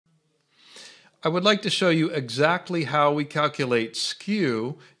I would like to show you exactly how we calculate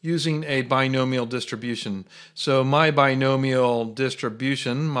skew using a binomial distribution. So my binomial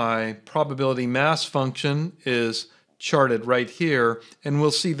distribution, my probability mass function, is charted right here, and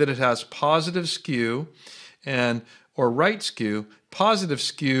we'll see that it has positive skew or right skew. Positive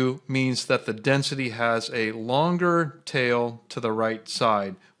skew means that the density has a longer tail to the right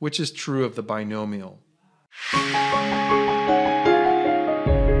side, which is true of the binomial.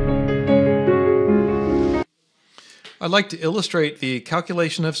 I'd like to illustrate the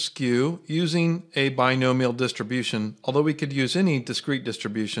calculation of skew using a binomial distribution, although we could use any discrete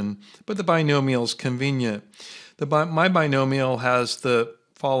distribution, but the binomial is convenient. My binomial has the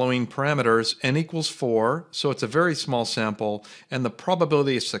following parameters: n equals 4, so it's a very small sample, and the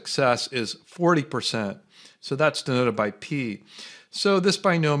probability of success is 40%, so that's denoted by p. So this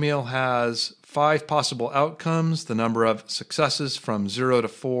binomial has 5 possible outcomes, the number of successes from 0 to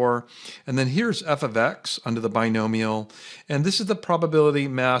 4, and then here's f of x under the binomial, and this is the probability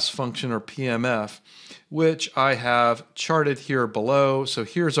mass function, or PMF, which I have charted here below. So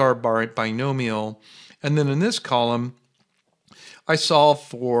here's our binomial, and then in this column I solve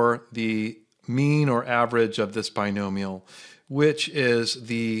for the mean or average of this binomial, which is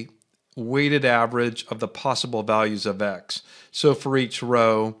the weighted average of the possible values of x. So for each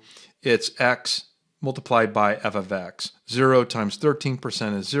row, it's x multiplied by f of x. 0 times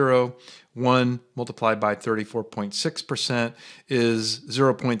 13% is 0. 1 multiplied by 34.6% is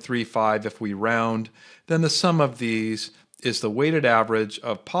 0.35 if we round. Then the sum of these is the weighted average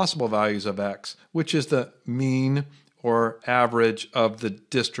of possible values of x, which is the mean or average of the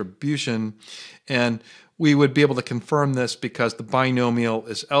distribution. And we would be able to confirm this because the binomial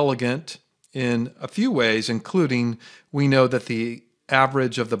is elegant in a few ways, including we know that the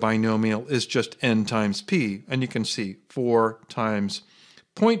average of the binomial is just n times p, and you can see 4 times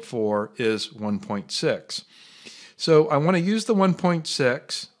 0.4 is 1.6. So I want to use the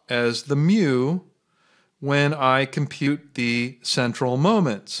 1.6 as the mu when I compute the central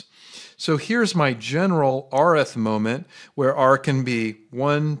moments. So here's my general rth moment, where r can be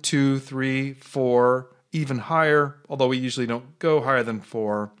 1, 2, 3, 4, even higher, although we usually don't go higher than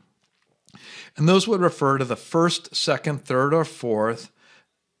 4. And those would refer to the first, second, third, or fourth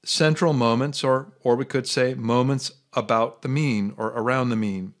central moments, or we could say moments about the mean or around the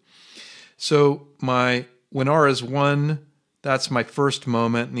mean. So when r is 1, that's my first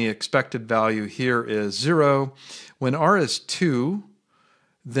moment, and the expected value here is 0. When r is 2,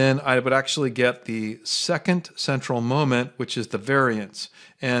 then I would actually get the second central moment, which is the variance.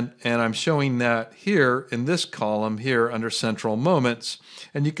 And I'm showing that here in this column here under central moments,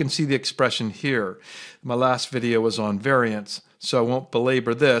 and you can see the expression here. My last video was on variance, so I won't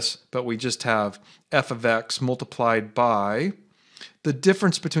belabor this, but we just have f of x multiplied by the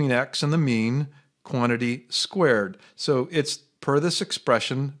difference between x and the mean quantity squared. So it's per this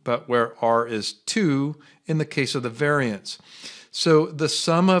expression, but where r is 2 in the case of the variance. So the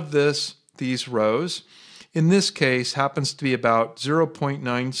sum of these rows, in this case, happens to be about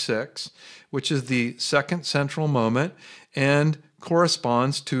 0.96, which is the second central moment, and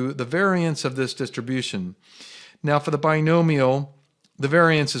corresponds to the variance of this distribution. Now for the binomial, the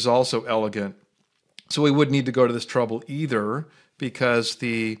variance is also elegant, so we wouldn't need to go to this trouble either, because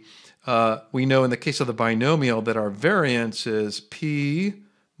we know in the case of the binomial that our variance is p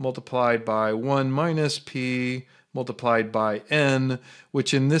multiplied by 1 minus p multiplied by n,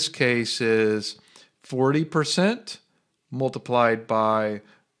 which in this case is 40% multiplied by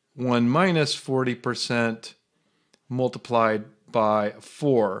 1 minus 40% multiplied by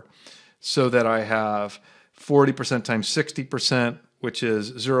 4, so that I have 40% times 60%, which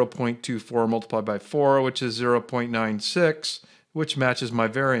is 0.24 multiplied by 4, which is 0.96, which matches my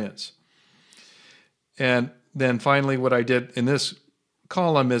variance. And then finally what I did in this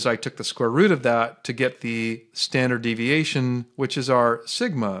column is I took the square root of that to get the standard deviation, which is our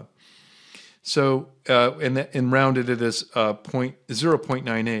sigma. So and rounded it as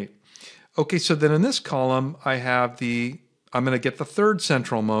 0.98. Okay, so then in this column I have I'm going to get the third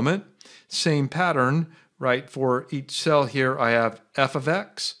central moment. Same pattern, right? For each cell here I have f of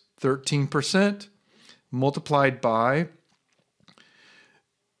x, 13%, multiplied by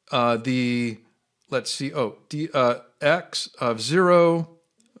x of 0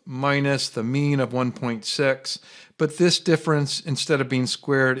 minus the mean of 1.6, but this difference, instead of being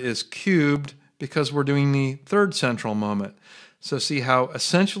squared, is cubed because we're doing the third central moment. So see how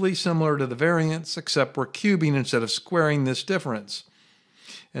essentially similar to the variance, except we're cubing instead of squaring this difference.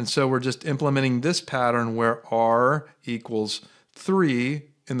 And so we're just implementing this pattern where r equals 3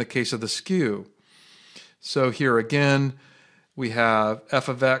 in the case of the skew. So here again, we have f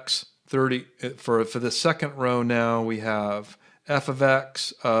of x, 30 for the second row. Now we have f of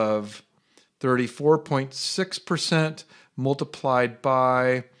x of 34.6% multiplied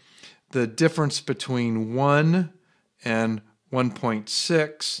by the difference between 1 and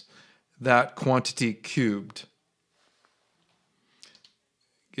 1.6, that quantity cubed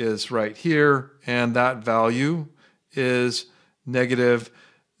is right here, and that value is negative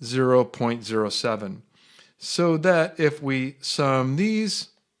 0.07. So that if we sum these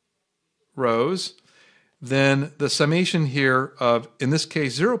rows, then the summation here of, in this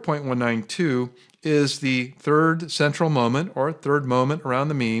case, 0.192 is the third central moment, or third moment around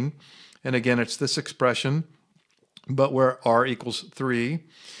the mean. And again, it's this expression, but where r equals 3.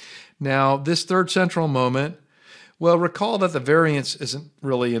 Now, this third central moment, well, recall that the variance isn't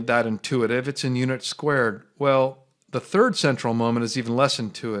really that intuitive. It's in units squared. Well, the third central moment is even less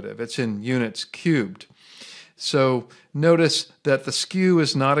intuitive. It's in units cubed. So notice that the skew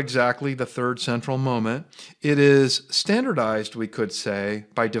is not exactly the third central moment. It is standardized, we could say,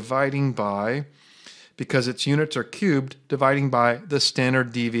 by dividing by, because its units are cubed, dividing by the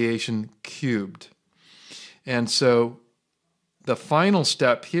standard deviation cubed. And so the final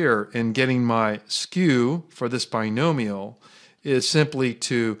step here in getting my skew for this binomial is simply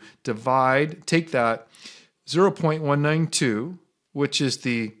to take that 0.192, which is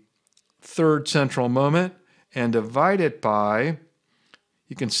the third central moment, and divide it by,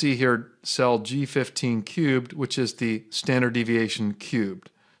 you can see here, cell G15 cubed, which is the standard deviation cubed.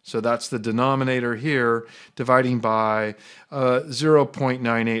 So that's the denominator here, dividing by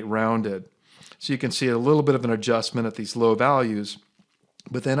 0.98 rounded. So you can see a little bit of an adjustment at these low values.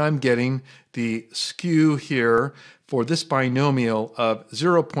 But then I'm getting the skew here for this binomial of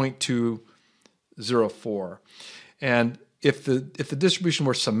 0.204. And if the distribution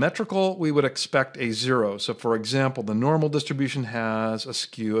were symmetrical, we would expect a 0. So for example, the normal distribution has a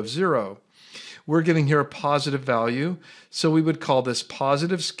skew of 0. We're getting here a positive value, so we would call this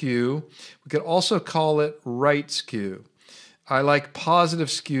positive skew. We could also call it right skew. I like positive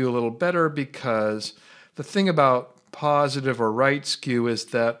skew a little better because the thing about positive or right skew is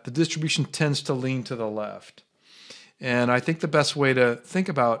that the distribution tends to lean to the left. And I think the best way to think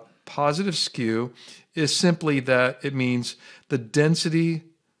about positive skew is simply that it means the density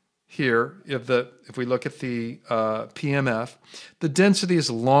here, if we look at the PMF, the density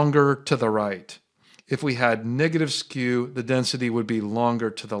is longer to the right. If we had negative skew, the density would be longer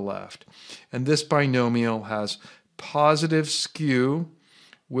to the left. And this binomial has positive skew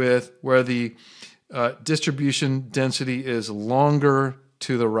with where the distribution density is longer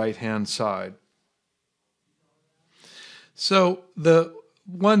to the right-hand side. So the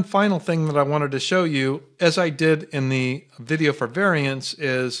one final thing that I wanted to show you, as I did in the video for variance,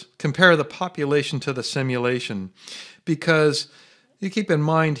 is compare the population to the simulation, because you keep in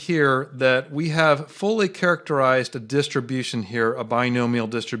mind here that we have fully characterized a distribution here, a binomial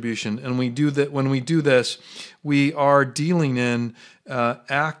distribution, and when we do this, we are dealing in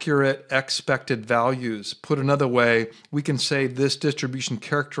accurate expected values. Put another way, we can say this distribution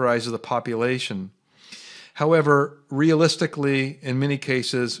characterizes the population. However, realistically, in many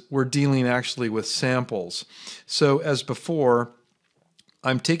cases, we're dealing actually with samples. So as before,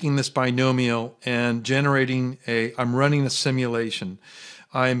 I'm taking this binomial and I'm running a simulation.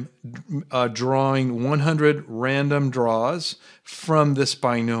 I'm drawing 100 random draws from this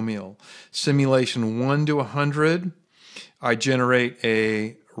binomial. Simulation 1 to 100, I generate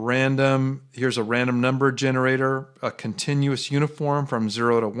here's a random number generator, a continuous uniform from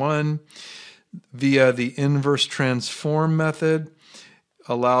 0 to 1. Via the inverse transform method,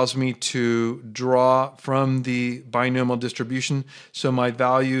 allows me to draw from the binomial distribution. So my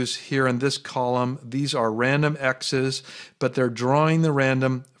values here in this column, these are random x's, but they're drawing the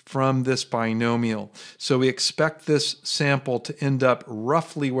random from this binomial. So we expect this sample to end up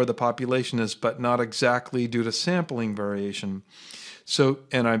roughly where the population is, but not exactly due to sampling variation. So,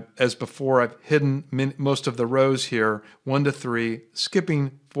 and as before, I've hidden most of the rows here, 1 to 3,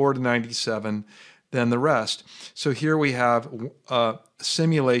 skipping 4 to 97, then the rest. So here we have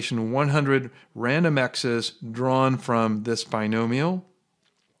simulation 100 random x's drawn from this binomial.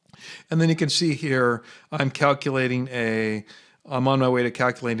 And then you can see here, I'm on my way to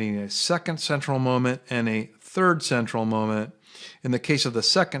calculating a second central moment and a third central moment. In the case of the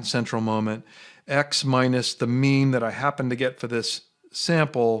second central moment, x minus the mean that I happen to get for this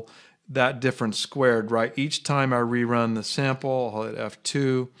sample, that difference squared, right? Each time I rerun the sample, I'll hit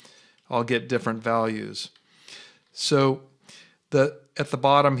F2, I'll get different values. So at the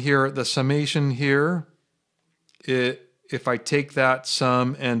bottom here, the summation here, if I take that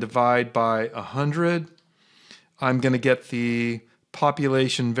sum and divide by 100, I'm going to get the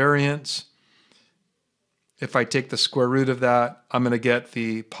population variance. If I take the square root of that, I'm going to get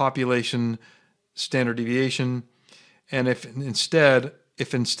the population standard deviation. And if instead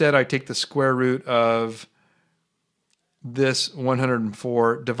I take the square root of this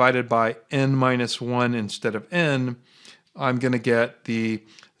 104 divided by n minus 1 instead of n, I'm going to get the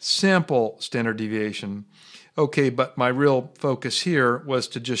sample standard deviation. Okay, but my real focus here was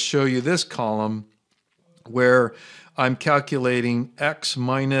to just show you this column where I'm calculating x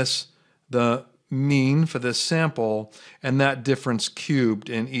minus the mean for this sample and that difference cubed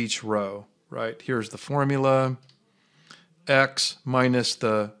in each row, right? Here's the formula. X minus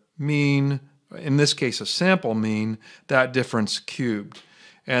the mean, in this case a sample mean, that difference cubed.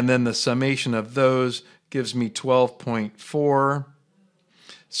 And then the summation of those gives me 12.4,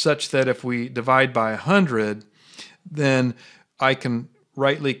 such that if we divide by 100, then I can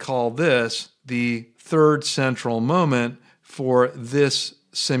rightly call this the third central moment for this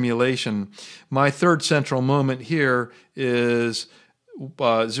simulation. My third central moment here is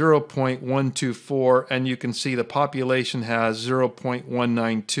 0.124, and you can see the population has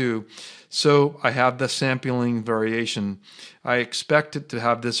 0.192. So I have the sampling variation. I expect it to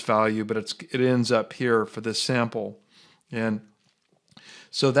have this value, but it ends up here for this sample. And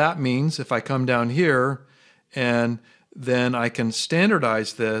so that means if I come down here, and then I can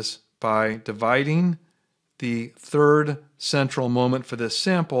standardize this by dividing the third central moment for this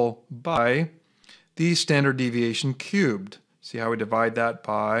sample by the standard deviation cubed. See how we divide that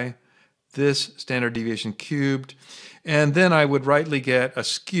by this standard deviation cubed. And then I would rightly get a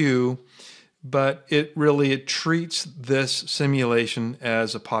skew, but it treats this simulation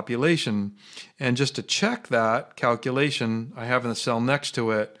as a population. And just to check that calculation, I have in the cell next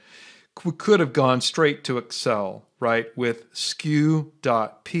to it, we could have gone straight to Excel, right, with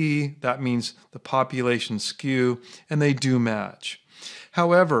skew.p, that means the population skew, and they do match.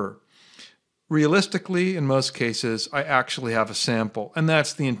 However, realistically, in most cases, I actually have a sample, and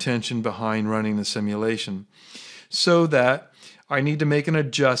that's the intention behind running the simulation. So that I need to make an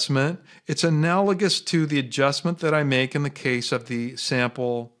adjustment. It's analogous to the adjustment that I make in the case of the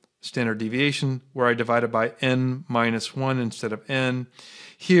sample standard deviation, where I divide it by n minus 1 instead of n.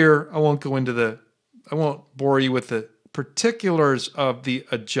 Here, I won't bore you with the particulars of the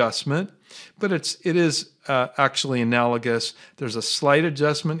adjustment, but it is actually analogous. There's a slight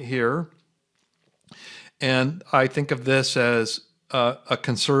adjustment here, and I think of this as a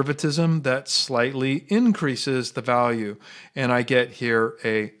conservatism that slightly increases the value, and I get here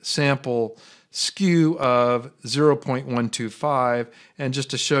a sample skew of 0.125, and just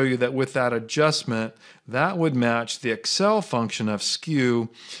to show you that with that adjustment, that would match the Excel function of skew,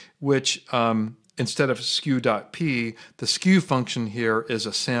 which instead of skew.p, the skew function here is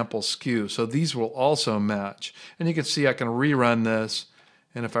a sample skew. So these will also match. And you can see I can rerun this,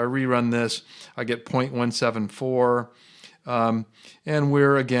 and if I rerun this, I get 0.174. And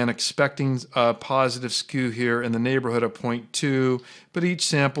we're again expecting a positive skew here in the neighborhood of 0.2, but each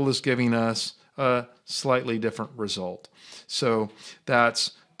sample is giving us a slightly different result. So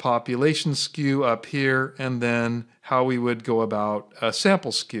that's population skew up here, and then how we would go about a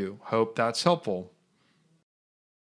sample skew. Hope that's helpful.